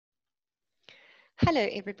Hello,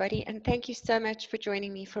 everybody, and thank you so much for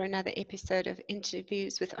joining me for another episode of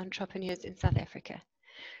Interviews with Entrepreneurs in South Africa.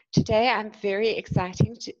 Today, I'm very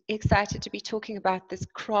excited to be talking about this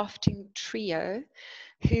crafting trio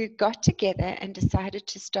who got together and decided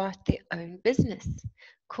to start their own business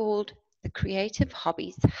called the Creative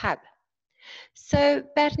Hobbies Hub. So,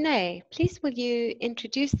 Berne, please will you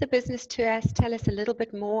introduce the business to us, tell us a little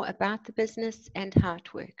bit more about the business and how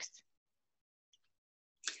it works.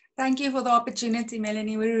 Thank you for the opportunity,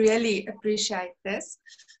 Melanie. We really appreciate this.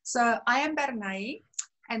 So I am Berne,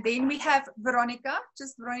 and then we have Veronika.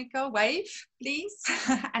 Just Veronika, wave, please.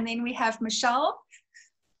 And then we have Michelle.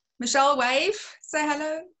 Michelle, wave. Say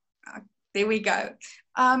hello. There we go.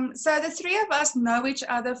 So the three of us know each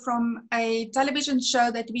other from a television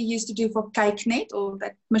show that we used to do for KykNet, or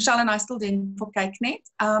that Michelle and I still do for KykNet,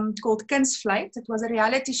 called Kunstvleit. It was a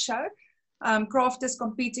reality show, crafters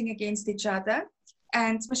competing against each other.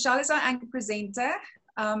 And Michelle is our anchor presenter,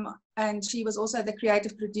 and she was also the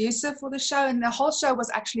creative producer for the show. And the whole show was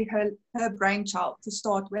actually her brainchild to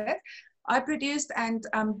start with. I produced and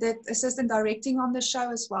did assistant directing on the show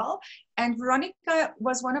as well. And Veronika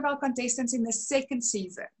was one of our contestants in the second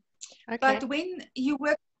season. Okay. But when you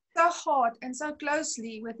work so hard and so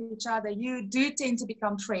closely with each other, you do tend to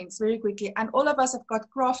become friends very quickly. And all of us have got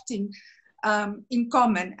crafting in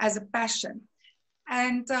common as a passion.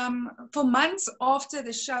 And for months after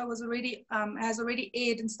the show was has already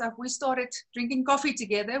aired and stuff, we started drinking coffee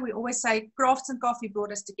together. We always say crafts and coffee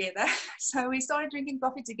brought us together. So we started drinking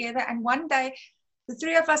coffee together. And one day, the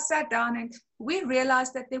three of us sat down and we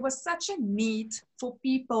realized that there was such a need for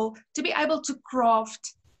people to be able to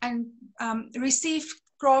craft and receive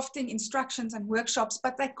crafting instructions and workshops,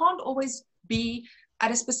 but they can't always be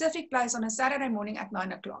at a specific place on a Saturday morning at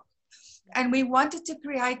 9 o'clock. And we wanted to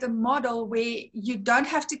create a model where you don't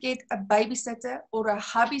have to get a babysitter or a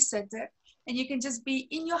hubby sitter, and you can just be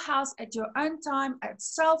in your house at your own time, at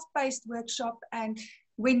self-paced workshop. And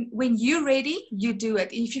when you're ready, you do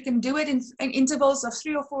it. If you can do it in intervals of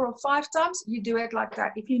 3 or 4 or 5 times, you do it like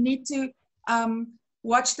that. If you need to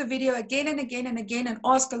watch the video again and again and again and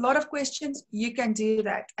ask a lot of questions, you can do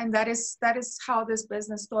that. And that is how this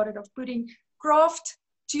business started, of putting craft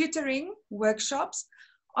tutoring workshops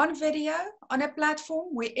on video, on a platform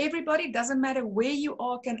where everybody, doesn't matter where you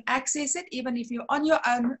are, can access it. Even if you're on your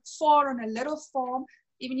own, far on a little farm,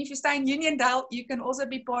 even if you stay in Uniondale, you can also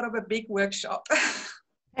be part of a big workshop.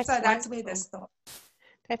 That's where this started.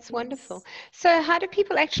 That's wonderful. So how do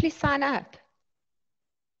people actually sign up?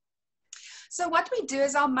 So what we do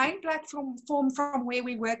is, our main platform from where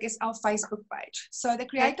we work is our Facebook page. So the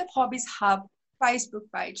Creative Hobbies Hub Facebook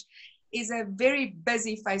page is a very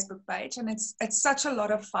busy Facebook page, and it's such a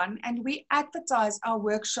lot of fun. And we advertise our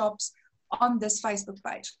workshops on this Facebook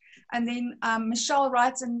page. And then Michelle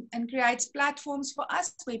writes and creates platforms for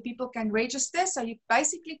us where people can register. So you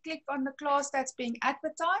basically click on the class that's being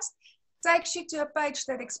advertised, takes you to a page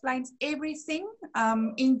that explains everything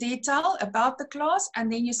in detail about the class,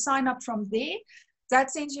 and then you sign up from there.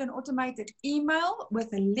 That sends you an automated email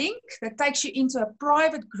with a link that takes you into a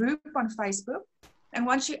private group on Facebook. And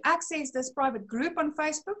once you access this private group on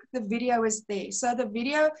Facebook, the video is there. So the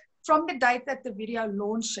video, from the date that the video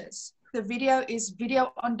launches, the video is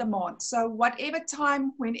video on demand. So whatever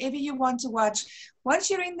time, whenever you want to watch, once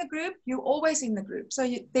you're in the group, you're always in the group. So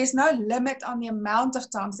there's no limit on the amount of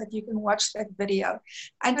times that you can watch that video.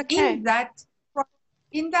 And in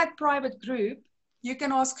that private group, you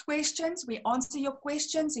can ask questions. We answer your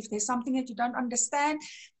questions. If there's something that you don't understand,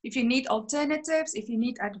 if you need alternatives, if you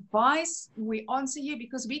need advice, we answer you,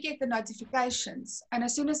 because we get the notifications. And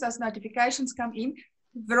as soon as those notifications come in,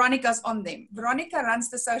 Veronica's on them. Veronika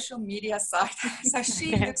runs the social media site. So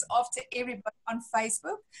she looks after everybody on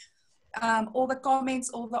Facebook, all the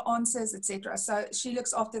comments, all the answers, etc. So she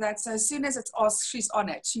looks after that. So as soon as it's asked, she's on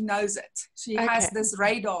it. She knows it. She has this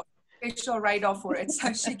radar, special radar for it.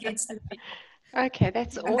 So she gets to be. Okay,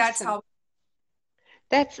 that's awesome.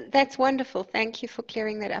 And that's wonderful. Thank you for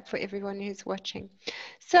clearing that up for everyone who's watching.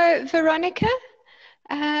 So, Veronika,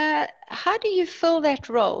 how do you fill that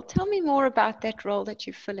role? Tell me more about that role that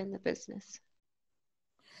you fill in the business.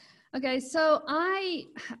 Okay, so I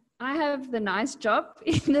have the nice job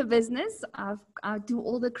in the business. I do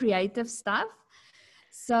all the creative stuff.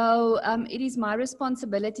 So it is my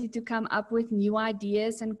responsibility to come up with new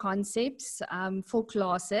ideas and concepts for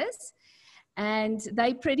classes. And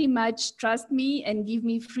they pretty much trust me and give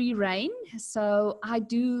me free rein. So I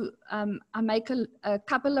make a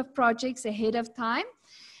couple of projects ahead of time,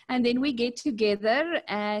 and then we get together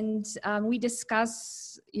and we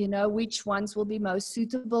discuss, which ones will be most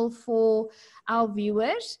suitable for our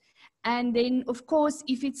viewers. And then, of course,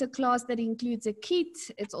 if it's a class that includes a kit,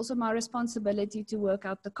 it's also my responsibility to work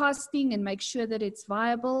out the costing and make sure that it's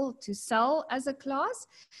viable to sell as a class,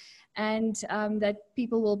 and that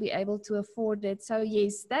people will be able to afford it. So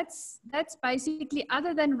yes, that's basically,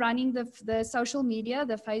 other than running the social media,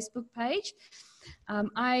 the Facebook page,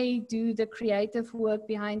 I do the creative work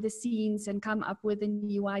behind the scenes and come up with the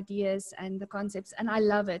new ideas and the concepts. And I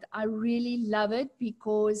love it. I really love it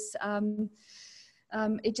because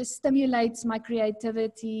it just stimulates my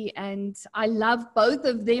creativity, and I love both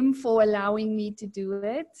of them for allowing me to do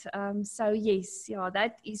it. So yes, yeah,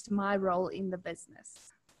 that is my role in the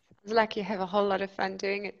business. It's like you have a whole lot of fun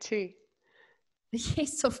doing it too.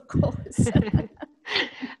 Yes, of course.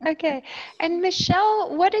 Okay. And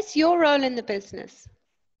Michelle, what is your role in the business?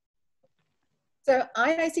 So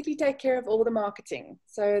I basically take care of all the marketing.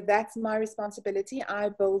 So that's my responsibility. I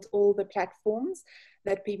build all the platforms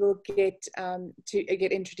that people get to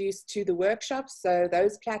get introduced to the workshops. So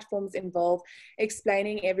those platforms involve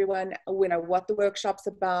explaining everyone, you know, what the workshop's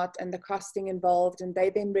about and the costing involved, and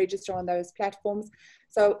they then register on those platforms.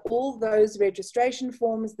 So all those registration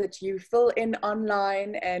forms that you fill in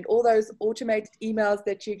online, and all those automated emails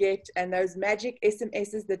that you get, and those magic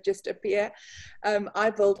SMSs that just appear, I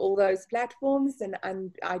build all those platforms, and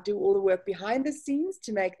I do all the work behind the scenes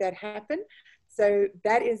to make that happen. So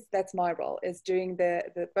that's my role, is doing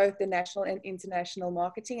both the national and international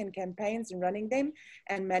marketing and campaigns, and running them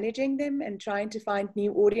and managing them and trying to find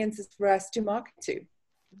new audiences for us to market to.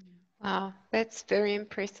 Wow, that's very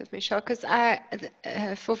impressive, Michelle, because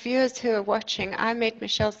for viewers who are watching, I met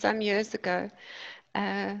Michelle some years ago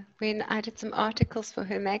when I did some articles for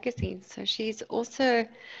her magazine. So she's also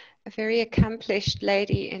a very accomplished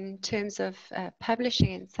lady in terms of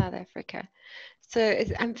publishing in South Africa. So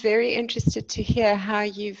I'm very interested to hear how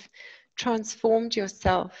you've transformed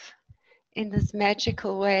yourself in this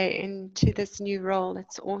magical way into this new role.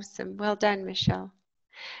 It's awesome. Well done, Michelle.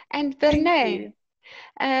 And Berne,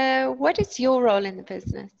 what is your role in the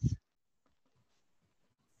business?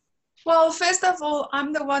 Well, first of all,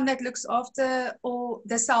 I'm the one that looks after all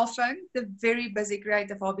the cell phone, the very busy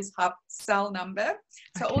Creative Hobbies Hub cell number.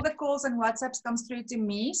 So all the calls and WhatsApps comes through to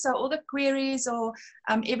me. So all the queries, or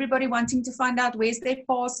everybody wanting to find out where's their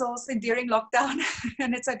parcels and during lockdown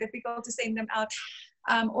and it's so difficult to send them out.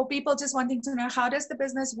 Or people just wanting to know how does the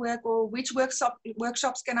business work, or which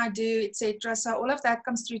workshops can I do, etc. So all of that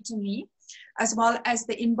comes through to me, as well as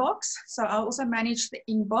the inbox. So I also manage the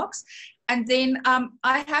inbox. And then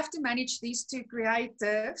I have to manage these two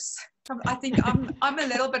creatives. I think I'm a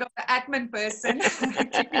little bit of the admin person,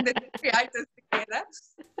 keeping the creatives together.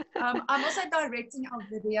 I'm also directing our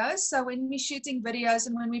videos. So when we're shooting videos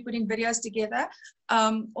and when we're putting videos together,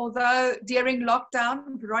 although during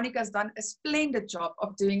lockdown, Veronica's done a splendid job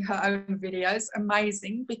of doing her own videos,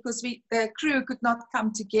 amazing, because the crew could not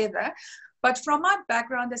come together. But from my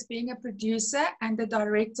background as being a producer and the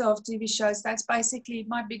director of TV shows, that's basically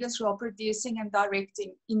my biggest role, producing and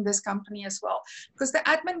directing in this company as well. Because the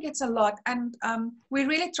admin gets a lot, and we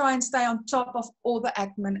really try and stay on top of all the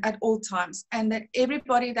admin at all times, and that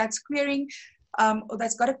everybody that's querying or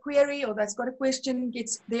that's got a query or that's got a question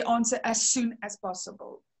gets their answer as soon as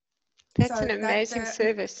possible. That's an amazing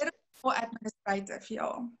service. More administrative,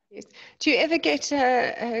 yeah. Yes. Do you ever get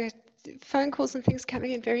phone calls and things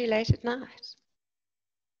coming in very late at night?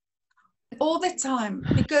 All the time,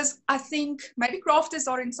 because I think maybe crafters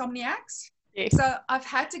are insomniacs. Yes. So I've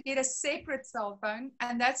had to get a separate cell phone,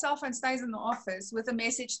 and that cell phone stays in the office with a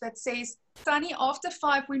message that says, Sunny, after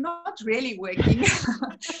 5, we're not really working,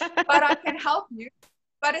 but I can help you.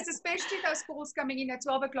 But it's especially those calls coming in at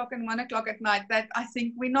 12 o'clock and 1 o'clock at night that I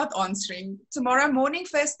think we're not answering. Tomorrow morning,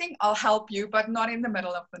 first thing, I'll help you, but not in the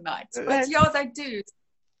middle of the night. But yeah, they do.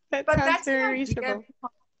 But that's very reasonable.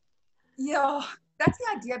 Yeah, that's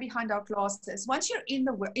the idea behind our classes. Once you're in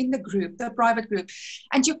the group, the private group,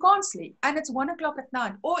 and you can't sleep, and it's 1 o'clock at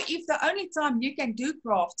night, or if the only time you can do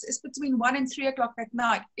crafts is between 1 and 3 o'clock at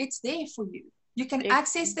night, it's there for you. You can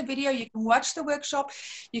access the video, you can watch the workshop,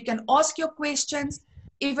 you can ask your questions.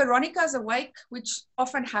 If Veronica's awake, which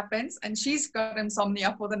often happens, and she's got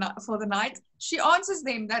insomnia for the night, she answers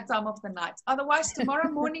them that time of the night. Otherwise, tomorrow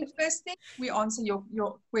morning, first thing, we answer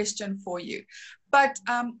your question for you. But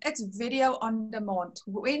it's video on demand.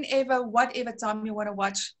 Whenever, whatever time you want to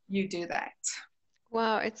watch, you do that.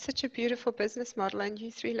 Wow, it's such a beautiful business model, and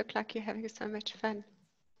you three look like you're having so much fun.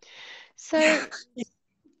 So,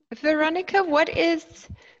 Veronika, what is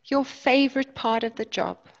your favorite part of the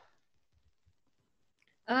job?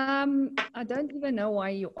 I don't even know why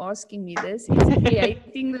you're asking me this. It's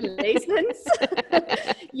creating the lessons.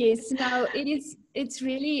 Yes, no, it's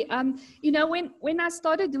really, when I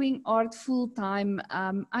started doing art full time,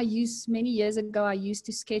 many years ago, I used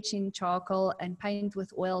to sketch in charcoal and paint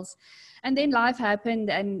with oils. And then life happened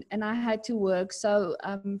and I had to work. So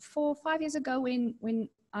 5 years ago, when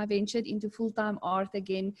I ventured into full-time art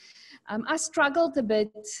again, I struggled a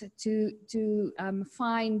bit to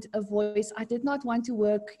find a voice. I did not want to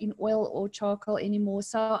work in oil or charcoal anymore.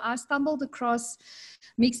 So I stumbled across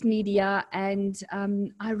mixed media and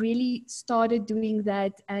I really started doing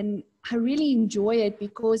that. And I really enjoy it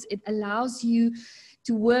because it allows you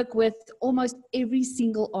to work with almost every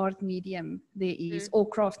single art medium there is, or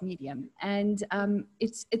craft medium. And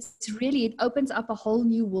it opens up a whole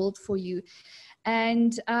new world for you.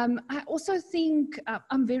 And I also think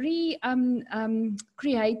I'm very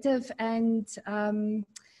creative and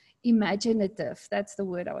imaginative. That's the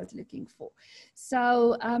word I was looking for.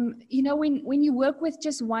 So, when you work with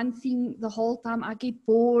just one thing the whole time, I get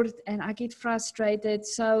bored and I get frustrated.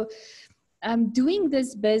 So, doing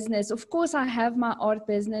this business, of course, I have my art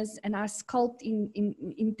business and I sculpt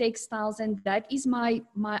in textiles, and that is my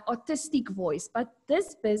artistic voice. But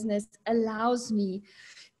this business allows me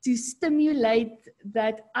to stimulate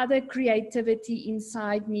that other creativity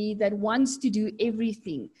inside me that wants to do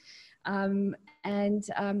everything.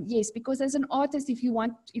 Yes, because as an artist, if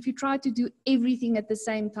you try to do everything at the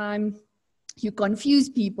same time, you confuse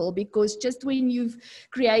people, because just when you've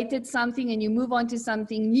created something and you move on to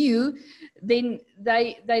something new, then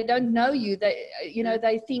they don't know you.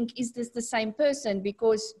 They think, is this the same person?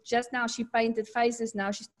 Because just now she painted faces, now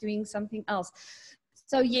she's doing something else.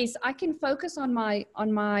 So yes, I can focus on my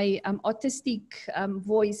artistic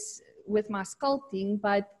voice with my sculpting,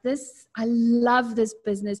 but I love this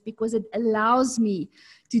business because it allows me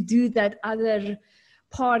to do that other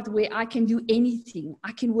part where I can do anything.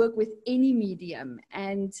 I can work with any medium,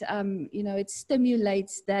 and it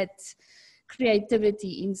stimulates that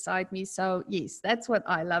creativity inside me. So yes, that's what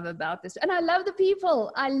I love about this. And I love the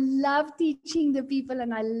people. I love teaching the people,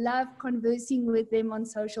 and I love conversing with them on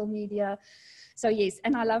social media. So yes,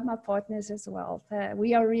 and I love my partners as well.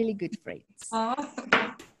 We are really good friends.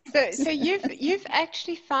 So you've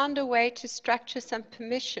actually found a way to structure some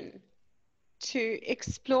permission to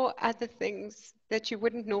explore other things that you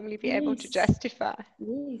wouldn't normally be able to justify.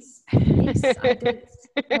 Yes, I did.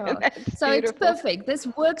 Oh. So beautiful. It's perfect. This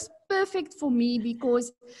works perfect for me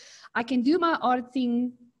because I can do my art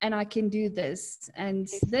thing and I can do this. And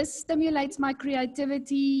this stimulates my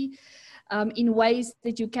creativity in ways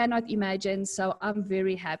that you cannot imagine. So I'm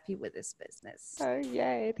very happy with this business. Oh,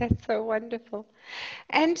 yay. That's so wonderful.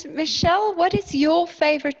 And Michelle, what is your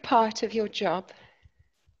favorite part of your job?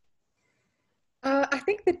 I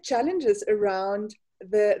think the challenges around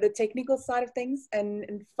the technical side of things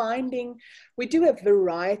and finding, we do a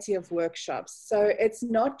variety of workshops. So it's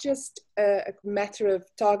not just a matter of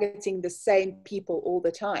targeting the same people all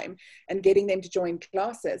the time and getting them to join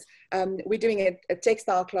classes. We're doing a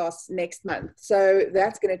textile class next month. So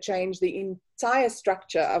that's going to change the entire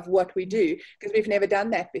structure of what we do, because we've never done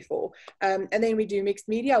that before. And then we do mixed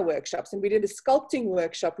media workshops, and we did a sculpting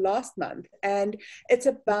workshop last month. And it's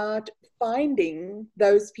about finding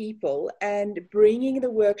those people and bringing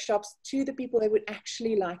the workshops to the people that would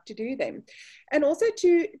actually like to do them. And also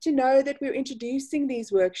to know that we're introducing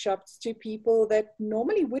these workshops to people that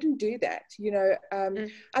normally wouldn't do that.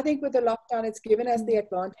 I think with the lockdown, it's given us the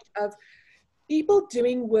advantage of people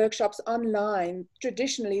doing workshops online.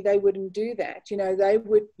 Traditionally, they wouldn't do that. They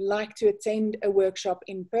would like to attend a workshop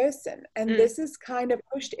in person. And this has kind of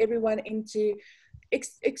pushed everyone into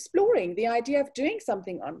exploring the idea of doing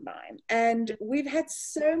something online. And we've had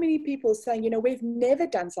so many people saying, we've never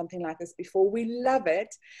done something like this before. We love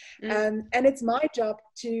it. And it's my job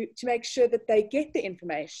to make sure that they get the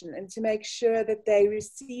information and to make sure that they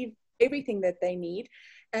receive everything that they need.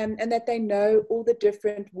 And that they know all the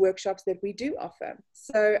different workshops that we do offer.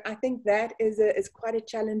 So I think that is quite a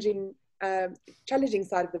challenging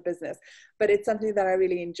side of the business, but it's something that I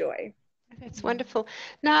really enjoy. That's wonderful.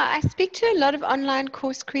 Now, I speak to a lot of online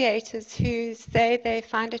course creators who say they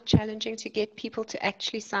find it challenging to get people to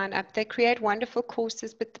actually sign up. They create wonderful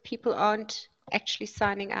courses, but the people aren't actually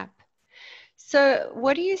signing up. So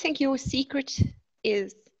what do you think your secret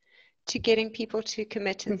is to getting people to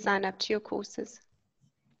commit and sign up to your courses?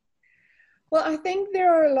 Well, I think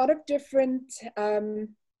there are a lot of different,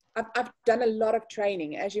 I've done a lot of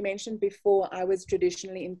training. As you mentioned before, I was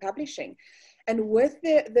traditionally in publishing. And with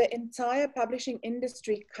the entire publishing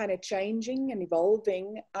industry kind of changing and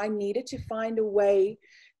evolving, I needed to find a way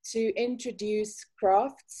to introduce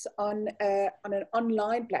crafts on an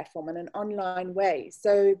online platform, in an online way.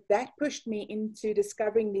 So that pushed me into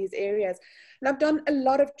discovering these areas. And I've done a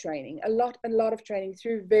lot of training, a lot of training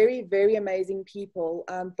through very, very amazing people,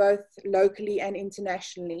 both locally and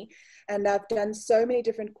internationally. And I've done so many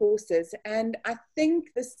different courses. And I think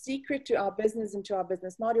the secret to our business and to our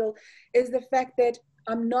business model is the fact that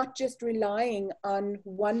I'm not just relying on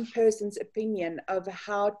one person's opinion of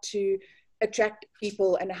how to attract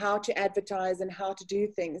people and how to advertise and how to do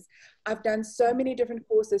things. I've done so many different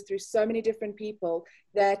courses through so many different people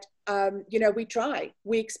that,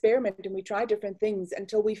 we experiment and we try different things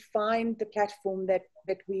until we find the platform that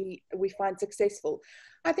we find successful.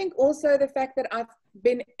 I think also the fact that I've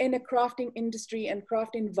been in a crafting industry and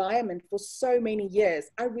craft environment for so many years,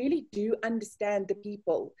 I really do understand the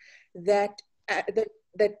people that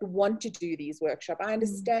want to do these workshops. I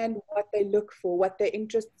understand what they look for, what their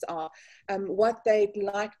interests are, what they'd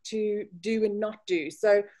like to do and not do.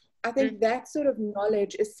 So I think that sort of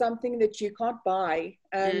knowledge is something that you can't buy.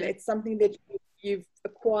 It's something that you've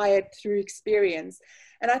acquired through experience.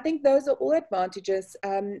 And I think those are all advantages,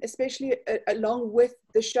 especially along with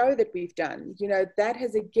the show that we've done. That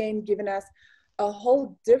has again given us a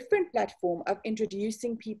whole different platform of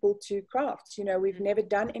introducing people to crafts. We've never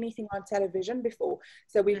done anything on television before.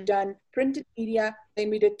 So we've done printed media, then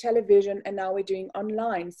we did television, and now we're doing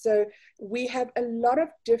online. So we have a lot of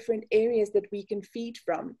different areas that we can feed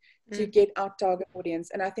from to get our target audience.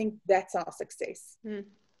 And I think that's our success.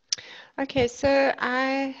 Okay, so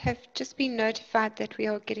I have just been notified that we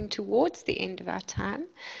are getting towards the end of our time.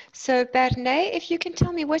 So Berne, if you can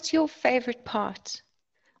tell me, what's your favorite part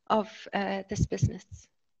of this business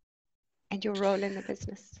and your role in the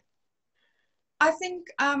business? I think,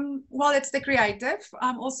 it's the creative.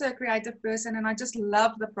 I'm also a creative person, and I just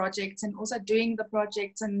love the projects and also doing the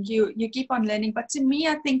projects, and you keep on learning. But to me,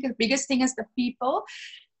 I think the biggest thing is the people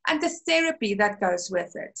and the therapy that goes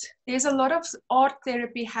with it. There's a lot of art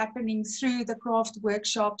therapy happening through the craft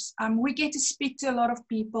workshops. We get to speak to a lot of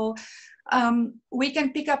people. We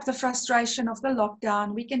can pick up the frustration of the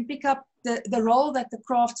lockdown. We can pick up the role that the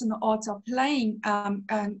crafts and the arts are playing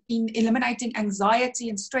in eliminating anxiety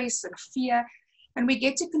and stress and fear. And we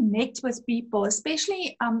get to connect with people,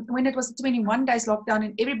 especially when it was 21 days lockdown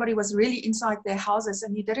and everybody was really inside their houses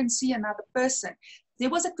and you didn't see another person. There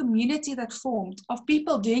was a community that formed of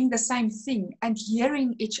people doing the same thing and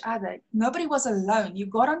hearing each other. Nobody was alone. You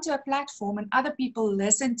got onto a platform and other people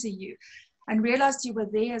listened to you and realized you were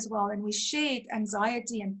there as well. And we shared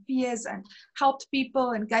anxiety and fears and helped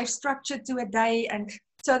people and gave structure to a day. And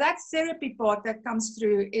so that therapy part that comes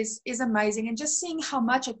through is amazing. And just seeing how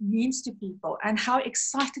much it means to people and how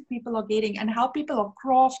excited people are getting and how people are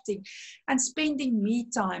crafting and spending me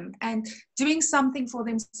time and doing something for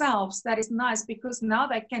themselves that is nice, because now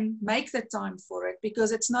they can make the time for it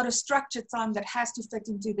because it's not a structured time that has to fit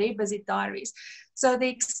into their busy diaries. So the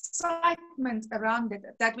excitement around it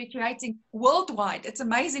that we're creating worldwide, it's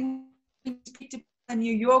amazing. We speak to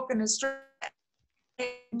New York and Australia,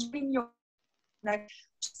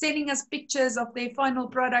 sending us pictures of their final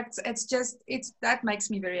products. That makes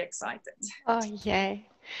me very excited. Oh, yay.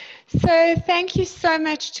 So thank you so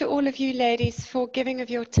much to all of you ladies for giving of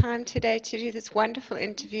your time today to do this wonderful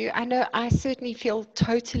interview. I know I certainly feel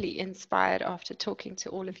totally inspired after talking to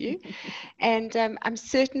all of you. And I'm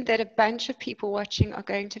certain that a bunch of people watching are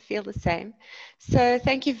going to feel the same. So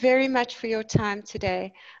thank you very much for your time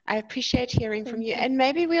today. I appreciate hearing from you. And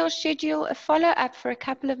maybe we'll schedule a follow-up for a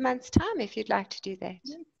couple of months' time if you'd like to do that.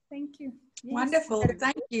 Yes, thank you. Yes. Wonderful.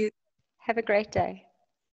 Thank you. Have a great day.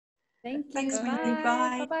 Thank you. Thanks, Bye. Melanie.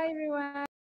 Bye. Bye-bye, everyone.